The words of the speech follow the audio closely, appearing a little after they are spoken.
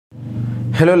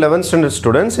Hello 11th standard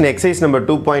students, in exercise number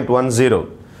 2.10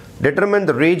 determine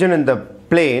the region in the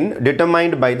plane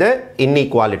determined by the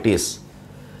inequalities.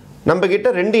 நம்ம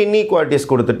கிட்ட ரெண்டு inequalities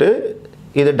கொடுத்துட்டு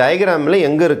இது டயகிராமில்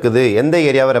எங்கே இருக்குது, எந்த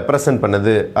ஏரியாவை ரெப்ரசன்ட்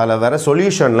பண்ணுது, அதில் வர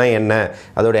சொல்யூஷன்லாம் என்ன,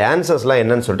 அதோடைய ஆன்சர்ஸ்லாம்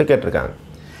என்னன்னு சொல்லிட்டு கேட்டிருக்காங்க.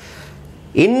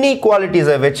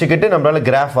 இன்இக்வாலிட்டிஸை வச்சுக்கிட்டு நம்மளால்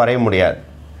கிராஃப் வரைய முடியாது.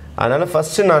 அதனால்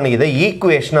ஃபஸ்ட்டு நான் இதை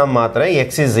ஈக்குவேஷனாக மாற்றுறேன்.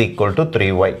 x is equal to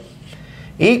 3y.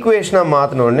 ஈக்குவேஷனாக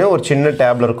மாற்றினோடனே ஒரு சின்ன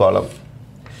டேப்லர் காலம்.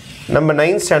 நம்ம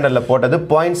 9th ஸ்டாண்டர்டில் போட்டது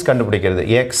பாயிண்ட்ஸ் கண்டுபிடிக்கிறது.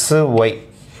 எக்ஸ் ஒய்,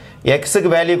 எக்ஸுக்கு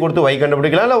வேல்யூ கொடுத்து ஒய்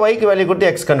கண்டுபிடிக்கலாம், இல்லை ஒய்க்கு வேல்யூ கொடுத்து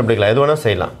எக்ஸ் கண்டுபிடிக்கலாம், எது வேணால்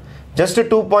செய்யலாம். Just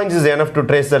 2 points is enough to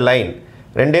trace the line.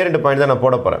 ரெண்டு பாயிண்ட் தான் நான்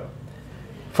போட போகிறேன்.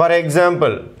 ஃபார்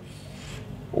எக்ஸாம்பிள்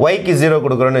ஒய்க்கு 0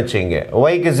 கொடுக்குறோன்னு வச்சுங்க.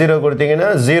 ஒய்க்கு 0 கொடுத்தீங்கன்னா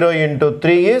 0 into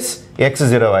 3 is x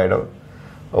 0 ஆகிடும்.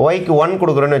 ஒய்க்கு 1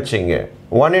 கொடுக்குறோன்னு வச்சுங்க.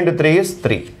 1 into 3 is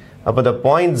 3. அப்போ the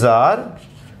points are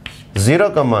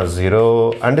 0, 0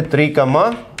 and 3,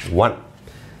 1.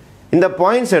 இந்த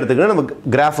பாயிண்ட்ஸ் எடுத்துக்கிட்டு நம்ம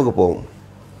கிராஃபுக்கு போவோம்.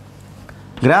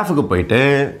 கிராஃபுக்கு போயிட்டு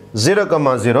 0,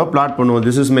 0 பிளாட் பண்ணுவோம்.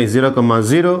 This is my 0,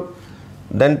 0.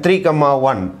 தென் 3,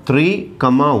 1, 3,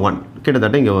 1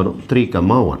 கிட்டத்தட்ட இங்கே வரும் 3,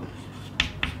 1.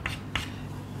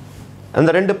 அந்த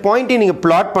ரெண்டு பாயிண்ட்டையும் நீங்கள்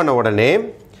பிளாட் பண்ண உடனே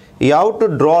you have to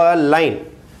draw a line.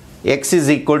 x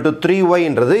is equal to 3y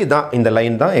என்றது இதான், இந்த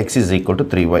லைன் தான் x is equal to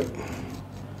 3y.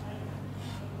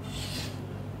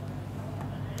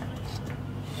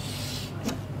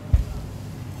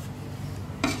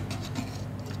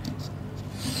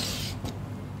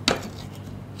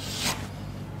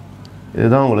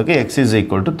 இதுதான் உங்களுக்கு x is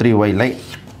equal to 3y line,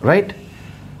 right?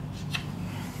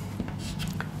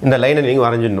 இந்த லைனை நீங்கள்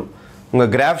வரைஞ்சிடணும். உங்கள்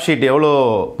கிராஃப் ஷீட் எவ்வளோ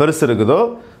பெருசு இருக்குதோ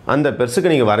அந்த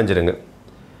பெருசுக்கு நீங்கள் வரைஞ்சிருங்க.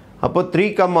 அப்போ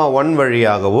 3, 1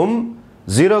 வழியாகவும்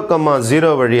 0,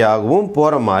 0 வழியாகவும்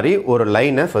போகிற மாதிரி ஒரு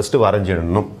லைனை first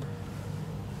வரைஞ்சிடணும்.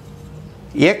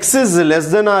 x is less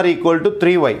than or equal to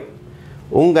 3y.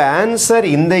 உங்கள் ஆன்சர்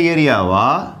இந்த ஏரியாவா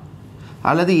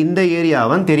அல்லது இந்த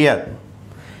ஏரியாவான்னு தெரியாது,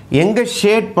 எங்கே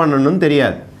ஷேட் பண்ணணும்னு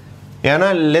தெரியாது. ஏன்னா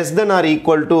less than R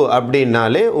equal to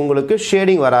அப்படின்னாலே உங்களுக்கு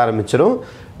ஷேடிங் வர ஆரம்பிச்சிடும்.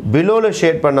 பிலோவில்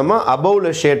ஷேட் பண்ணோமா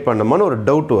அபவில் ஷேட் பண்ணோமான்னு ஒரு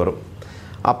டவுட் வரும்.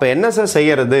 அப்போ என்ன சார்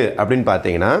செய்கிறது அப்படின்னு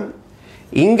பார்த்தீங்கன்னா,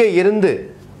 இங்கே இருந்து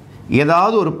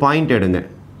ஏதாவது ஒரு பாயிண்ட்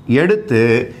எடுத்து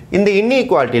இந்த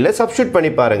இன்இக்வாலிட்டியில் சப்ஸ்டியூட்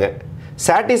பண்ணி பாருங்கள்.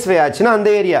 சாட்டிஸ்ஃபை ஆச்சுன்னா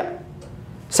அந்த ஏரியா,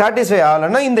 சாட்டிஸ்ஃபை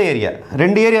ஆகலைன்னா இந்த ஏரியா.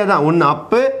 ரெண்டு ஏரியா தான், ஒன்று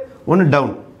அப்பு ஒன்று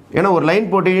டவுன். ஏன்னா ஒரு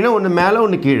லைன் போட்டிங்கன்னா ஒன்று மேலே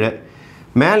ஒன்று கீழே,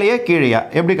 மேலேயே கீழேயா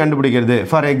எப்படி கண்டுபிடிக்கிறது?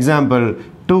 ஃபார் எக்ஸாம்பிள்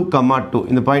 2, 2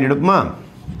 இந்த பாயிண்ட் எடுப்புமா?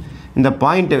 இந்த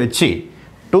பாயிண்ட்டை வச்சு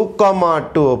 2,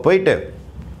 2 போயிட்டு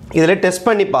இதில் டெஸ்ட்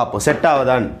பண்ணி பார்ப்போம் செட்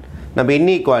ஆகுதான்னு. நம்ம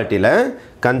இன்இக்வாலிட்டியில்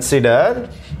கன்சிடர்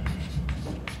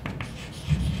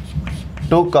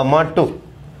 2, 2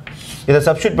 இதை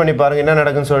சப்ஸ்டியூட் பண்ணி பாருங்கள் என்ன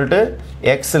நடக்குன்னு சொல்லிட்டு.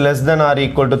 x less than or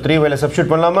equal to 3y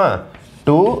substitute பண்ணலாமா?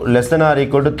 2 less than or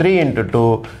equal to 3 into 2.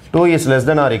 2 is less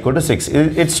than or equal to 6.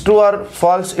 It's true or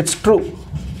false? It's true.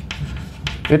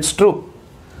 It's true.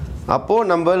 அப்போது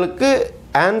நம்மளுக்கு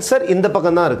ஆன்சர் இந்த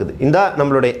பக்கம் தான் இருக்குது. இந்த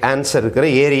நம்மளுடைய ஆன்சர் இருக்கிற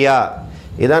ஏரியா,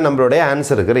 இதான் நம்மளுடைய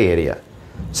ஆன்சர் இருக்கிற ஏரியா.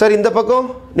 சார் இந்த பக்கம்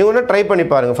நீங்கள் ஒன்று ட்ரை பண்ணி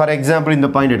பாருங்கள். ஃபார் எக்ஸாம்பிள்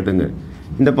இந்த பாயிண்ட் எடுத்துங்க.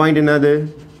 இந்த பாயிண்ட் என்னது?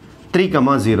 3,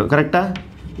 0 கரெக்டாக?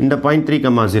 இந்த பாயிண்ட் 3,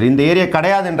 0 இந்த ஏரியா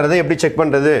கிடையாதுன்றதை எப்படி செக்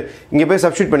பண்ணுறது? இங்கே போய்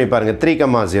சப்ஸ்டியூட் பண்ணி பாருங்கள். 3,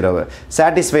 0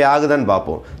 சாட்டிஸ்ஃபை ஆகுதான்னு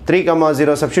பார்ப்போம். 3,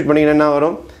 0 சப்ஸ்டியூட் பண்ணிங்கன்னா என்ன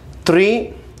வரும்? 3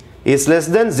 is less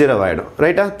than 0 ஆகிடும்,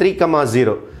 ரைட்டா? 3,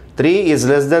 0 3 is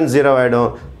less than 0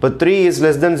 ஆகிடும். இப்போ 3 is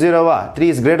less than 0வா? 3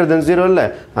 is greater than 0 இல்லை,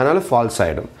 அதனால் ஃபால்ஸ்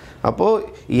ஆகிடும்.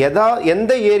 அப்போது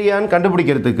எந்த ஏரியான்னு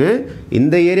கண்டுபிடிக்கிறதுக்கு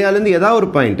இந்த ஏரியாவிலேருந்து ஏதாவது ஒரு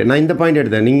பாயிண்ட், நான் இந்த பாயிண்ட்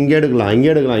எடுத்தேன், நீங்கள் இங்கே எடுக்கலாம், இங்கே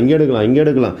எடுக்கலாம், இங்கே எடுக்கலாம், இங்கே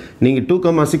எடுக்கலாம், நீங்கள்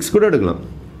 2, 6 கூட எடுக்கலாம்,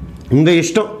 உங்கள்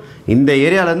இஷ்டம். இந்த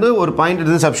ஏரியாவிலேருந்து ஒரு பாயிண்ட்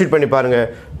எடுத்து சப்ஸ்டியூட் பண்ணி பாருங்கள்.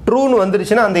 ட்ரூன்னு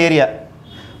வந்துருச்சுன்னா அந்த ஏரியா,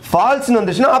 ஃபால்ஸ்னு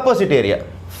வந்துருச்சுன்னா ஆப்போசிட் ஏரியா,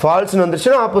 ஃபால்ஸ்னு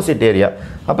வந்துருச்சுன்னா ஆப்போசிட் ஏரியா.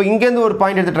 அப்போ இங்கேருந்து ஒரு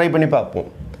பாயிண்ட் எடுத்து ட்ரை பண்ணி பார்ப்போம்.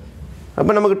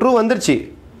 அப்போ நமக்கு ட்ரூ வந்துருச்சு,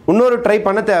 இன்னொரு ட்ரை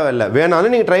பண்ண தேவையில்லை.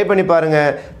 வேணாலும் நீங்கள் ட்ரை பண்ணி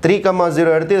பாருங்கள். 3,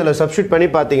 0 எடுத்து இதில் சப்ஸ்டியூட் பண்ணி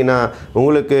பார்த்தீங்கன்னா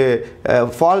உங்களுக்கு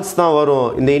ஃபால்ஸ் தான் வரும்,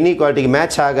 இந்த இன்இக்வாலிட்டிக்கு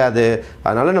மேட்ச் ஆகாது.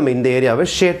 அதனால் நம்ம இந்த ஏரியாவை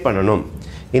ஷேட் பண்ணணும்,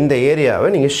 இந்த ஏரியாவை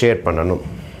நீங்கள் ஷேட் பண்ணணும்.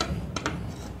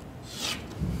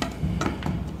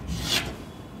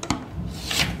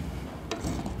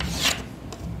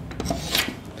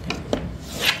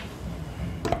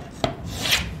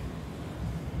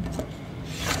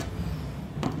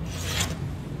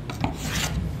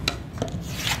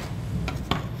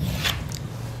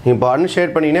 நீங்கள் பாருன்னு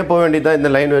ஷேட் பண்ணினே போக வேண்டியது தான் இந்த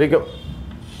லைன் வரைக்கும்.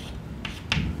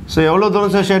 ஸோ எவ்வளோ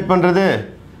தூரம் சார் ஷேட் பண்ணுறது?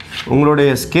 உங்களுடைய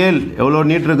ஸ்கேல் எவ்வளோ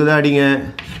நீட் இருக்குதா அடிங்க,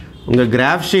 உங்கள்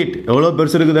கிராஃப் ஷீட் எவ்வளோ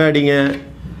பெருசு இருக்குதா அடிங்க,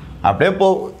 அப்படியே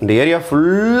போகும். இந்த ஏரியா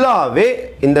ஃபுல்லாகவே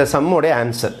இந்த சம்மோடைய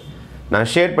ஆன்சர். நான்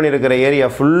ஷேட் பண்ணியிருக்கிற ஏரியா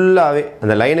ஃபுல்லாகவே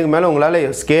அந்த லைனுக்கு மேலே உங்களால்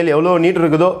ஸ்கேல் எவ்வளோ நீட்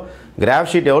இருக்குதோ கிராஃப்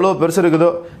ஷீட் எவ்வளோ பெருசு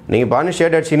இருக்குதோ நீங்கள் பாருங்கள்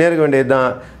ஷேட் அடிச்சுனே இருக்க வேண்டியது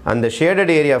தான். அந்த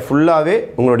ஷேடட் ஏரியா ஃபுல்லாகவே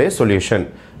உங்களுடைய சொல்யூஷன்.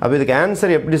 அப்போ இதுக்கு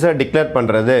ஆன்சர் எப்படி சார் டிக்ளேர்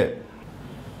பண்ணுறது?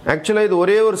 ஆக்சுவலாக இது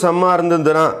ஒரே ஒரு சம்மாக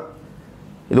இருந்ததுன்னா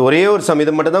இது ஒரே ஒரு சம்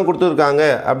இது மட்டும் தான் கொடுத்துருக்காங்க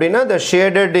அப்படின்னா the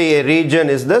shaded region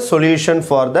is the solution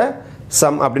for the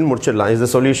sum அப்படின்னு முடிச்சிடலாம். is the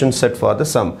solution set for the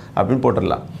sum அப்படின்னு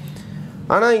போட்டுடலாம்.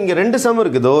 ஆனால் இங்கே ரெண்டு சம்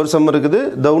இருக்குது, ஒரு சம் இருக்குது,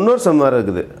 இன்னொரு சம் வேறு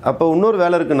இருக்குது. அப்போ இன்னொரு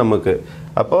வேலை இருக்குது நமக்கு.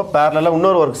 அப்போ பேரலாக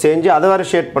இன்னொரு ஒர்க் செஞ்சு அதை வேறு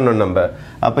ஷேட் பண்ணணும் நம்ம.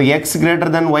 அப்போ எக்ஸ்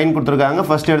கிரேட்டர் தென் ஒய்ன்னு கொடுத்துருக்காங்க.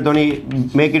 ஃபஸ்ட் எடுத்தோன்னே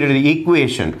மேக் இட்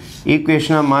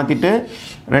ஈக்குவேஷனாக மாற்றிட்டு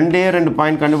ரெண்டு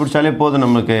பாயிண்ட் கண்டுபிடிச்சாலே போதும்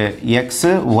நமக்கு.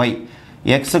 எக்ஸு ஒய்,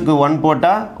 எக்ஸுக்கு 1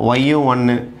 போட்டால் ஒய்யும்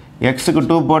 1, எக்ஸுக்கு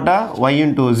 2 போட்டால்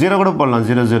ஒய்யும் 2, 0 கூட போடலாம்,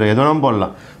 0 0 எது வேணாலும்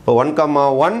போடலாம். இப்போ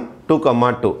 1,1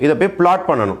 2,2 இதை போய் பிளாட்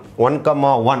பண்ணணும்.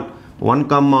 1,1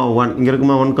 1,1 இங்கே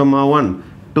இருக்குமா, 1,1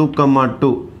 2,2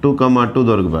 2,2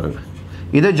 தான் இருக்குது பாருங்கள்.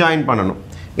 இதை ஜாயின் பண்ணணும்.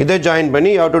 இதை ஜாயின் பண்ணி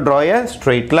you have to draw a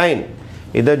straight line.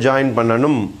 இதை ஜாயின்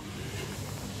பண்ணணும்,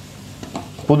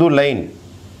 புது line.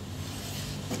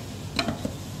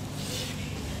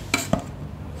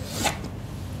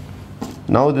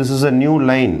 Now this is a new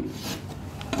line.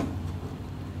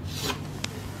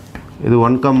 இது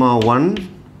 1,1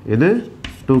 இது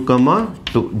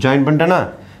 2,2 ஜாயின் பண்ணிட்டேனா,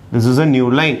 this is a new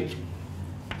line.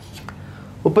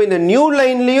 இப்போ இந்த நியூ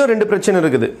லைன்லேயும் ரெண்டு பிரச்சனை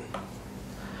இருக்குது.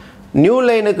 நியூ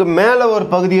லைனுக்கு மேலே ஒரு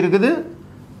பகுதி இருக்குது,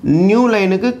 நியூ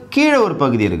லைனுக்கு கீழே ஒரு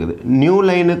பகுதி இருக்குது. நியூ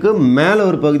லைனுக்கு மேலே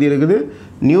ஒரு பகுதி இருக்குது,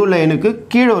 நியூ லைனுக்கு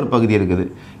கீழே ஒரு பகுதி இருக்குது.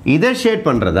 இதை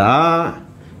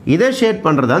ஷேட்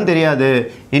பண்ணுறதான்னு தெரியாது.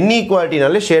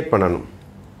 இன்இக்வாலிட்டினாலே ஷேட் பண்ணணும்.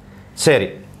 சரி,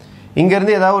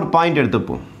 இங்கேருந்து ஏதாவது ஒரு பாயிண்ட்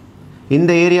எடுத்துப்போம்.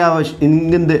 இந்த ஏரியாவை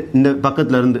இங்கேருந்து இந்த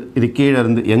பக்கத்தில் இருந்து இது கீழே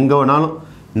இருந்து எங்கே வேணாலும்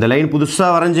இந்த லைன்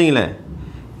புதுசாக வரைஞ்சிங்களே,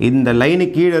 இந்த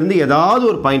லைனுக்கு கீழே இருந்து ஏதாவது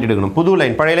ஒரு பாயிண்ட் எடுக்கணும். புது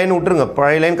லைன், பழைய லைன் விட்டுருங்க,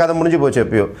 பழைய லைன் கதை முடிஞ்சு போச்சு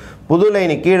எப்பயோ. புது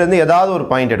லைனுக்கு கீழே இருந்து ஏதாவது ஒரு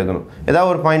பாயிண்ட் எடுக்கணும். ஏதாவது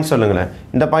ஒரு பாயிண்ட் சொல்லுங்களேன்.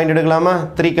 இந்த பாயிண்ட் எடுக்கலாமா?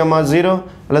 3,0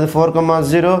 அல்லது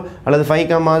 4,0 அல்லது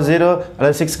 5,0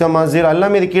 அல்லது 6,0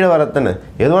 எல்லாமே இது கீழே வரத்தானே,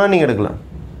 எதுவாக நீங்கள் எடுக்கலாம்.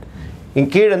 இங்கே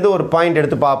கீழே இருந்து ஒரு பாயிண்ட்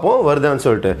எடுத்து பார்ப்போம் வருதான்னு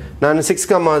சொல்லிட்டு. நான்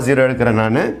 6,0 எடுக்கிறேன்.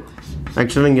 நான்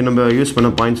ஆக்சுவலாக இங்கே நம்ம யூஸ் பண்ண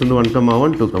பாயிண்ட்ஸ் வந்து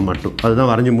 1,1 2,2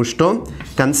 அதுதான் வரைஞ்சி முடிச்சிட்டோம்.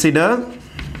 கன்சிடர்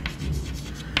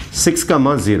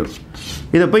 6,0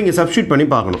 இதை போய் இங்கே சப்ஸ்டியூட் பண்ணி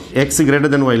பார்க்கணும். எக்ஸ்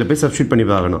கிரேட்டர் தென் ஒயில் போய் சப்ஸ்டியூட் பண்ணி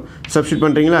பார்க்கணும். சப்ஸ்டியூட்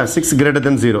பண்ணுறீங்களா? 6 greater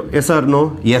than 0. S R no?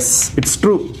 S, it's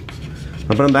true.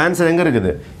 அப்புறம் நம்ம ஆன்சர் எங்கே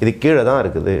இருக்குது? இது கீழே தான்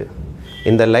இருக்குது,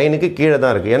 இந்த லைனுக்கு கீழே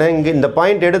தான் இருக்குது. ஏன்னா இங்கே இந்த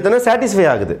பாயிண்ட் எடுத்தோன்னா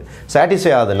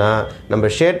சாட்டிஸ்ஃபை ஆகுதுன்னா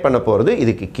நம்ம ஷேட் பண்ண போகிறது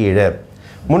இதுக்கு கீழே.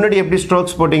 முன்னாடி எப்படி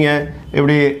ஸ்ட்ரோக்ஸ் போட்டிங்க?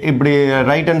 இப்படி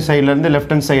ரைட் ஹேண்ட் சைட்லேருந்து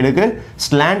லெஃப்ட் ஹேண்ட் சைடுக்கு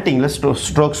ஸ்லாண்டிங்கில்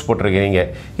ஸ்ட்ரோக்ஸ் போட்டிருக்கீங்க.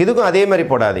 இதுக்கும் அதே மாதிரி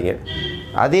போடாதீங்க,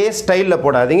 அதே ஸ்டைலில்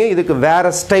போடாதீங்க, இதுக்கு வேறு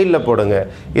ஸ்டைலில் போடுங்க.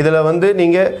 இதில் வந்து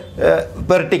நீங்கள்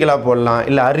வெர்டிக்கலாக போடலாம்,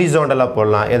 இல்லை ஹரிசாண்டலாக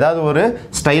போடலாம், ஏதாவது ஒரு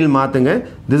ஸ்டைல் மாற்றுங்க.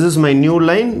 This is my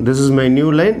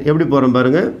new line, எப்படி போடுறேன்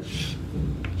பாருங்கள்,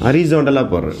 ஹரிசாண்டலாக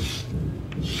போடுறேன்.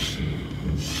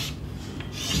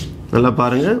 நல்லா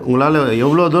பாருங்கள், உங்களால்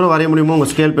எவ்வளோ தூரம் வரைய முடியுமோ உங்கள்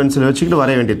ஸ்கேல் பென்சில் வச்சுக்கிட்டு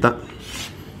வரைய வேண்டியது தான்.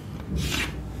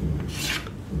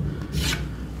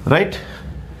 ரைட்,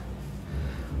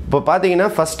 இப்போ பார்த்தீங்கன்னா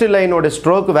ஃபஸ்ட்டு லைனோட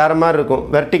ஸ்ட்ரோக் வேறு மாதிரி இருக்கும்,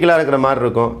 வெர்டிக்கலாக இருக்கிற மாதிரி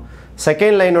இருக்கும்.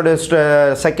 செகண்ட் லைனோட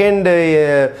செகண்ட்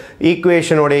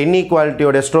ஈக்குவேஷனோட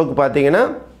இன்இக்வாலிட்டியோட ஸ்ட்ரோக் பார்த்தீங்கன்னா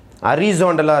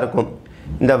ஹரிசாண்டலாக இருக்கும்.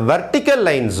 இந்த வெர்டிக்கல்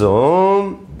லைன்ஸும்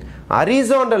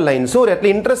ஹரிசாண்டல் லைன்ஸும் ஒரு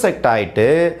இடத்துல இன்டர்செக்ட் ஆகிட்டு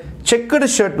செக்குடு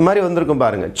ஷர்ட் மாதிரி வந்திருக்கும்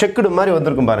பாருங்கள்,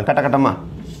 கட்ட கட்டமாக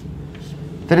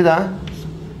தெரியுதா?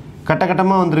 கட்ட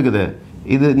கட்டமாக வந்திருக்குது.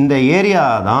 இந்த ஏரியா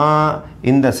தான்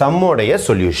இந்த சம்மோடைய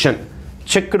சொல்யூஷன்.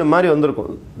 செக்குடு மாதிரி வந்திருக்கும்,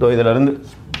 இதில் இருந்து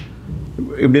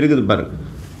இப்படி இருக்குது பாருங்கள்.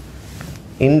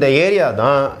 இந்த ஏரியா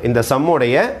தான் இந்த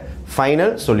சம்மோடைய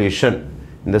ஃபைனல் சொல்யூஷன்,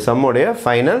 இந்த சம்மோடைய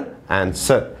ஃபைனல்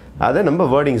ஆன்சர். அதை நம்ம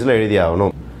வேர்டிங்ஸில் எழுதி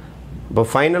ஆகணும். இப்போ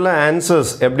ஃபைனலாக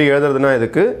ஆன்சர்ஸ் எப்படி எழுதுறதுனா,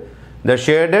 இதுக்கு the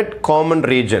shaded common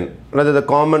region, rather the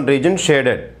common region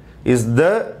shaded is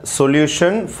the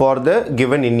solution for the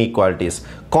given inequalities.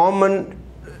 Common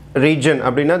region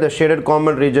அப்படின்னா the shaded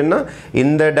common region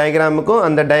இந்த டயக்ராமுக்கும்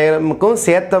அந்த டயக்ராமுக்கும்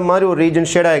சேர்த்த மாதிரி ஒரு ரீஜன்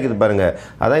ஷேட் ஆகிக்குது பாருங்க,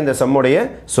 அதான் இந்த சம்முடைய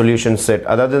சொல்யூஷன் செட்.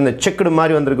 அதாவது இந்த செக்குடு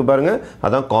மாதிரி வந்திருக்கு பாருங்க,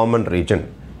 அதான் காமன் ரீஜன்.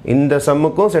 இந்த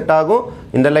சம்முக்கும் செட் ஆகும்,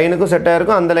 இந்த லைனுக்கும் செட்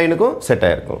ஆகிருக்கும், அந்த லைனுக்கும் செட்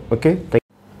ஆகிருக்கும். ஓகே,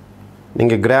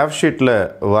 நீங்கள் கிராஃப் ஷீட்டில்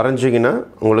வரைஞ்சிங்கன்னா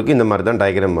உங்களுக்கு இந்த மாதிரி தான்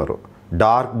டயக்ராம் வரும்.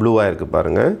 டார்க் ப்ளூவாக இருக்குது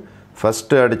பாருங்கள்.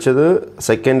 ஃபஸ்ட்டு அடித்தது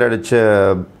செகண்ட் அடித்த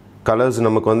கலர்ஸ்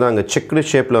நமக்கு வந்து அங்கே செக்குடு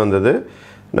ஷேப்பில் வந்தது.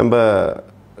 நம்ம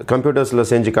கம்ப்யூட்டர்ஸில்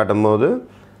செஞ்சு காட்டும் போது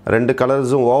ரெண்டு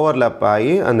கலர்ஸும் ஓவர்லேப்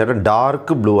ஆகி அந்த இடம்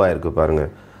டார்க் ப்ளூவாக இருக்குது பாருங்கள்.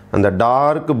 அந்த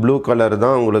டார்க் ப்ளூ கலர்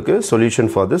தான் உங்களுக்கு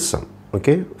solution for this some.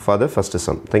 Okay, for the first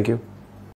some. Thank you.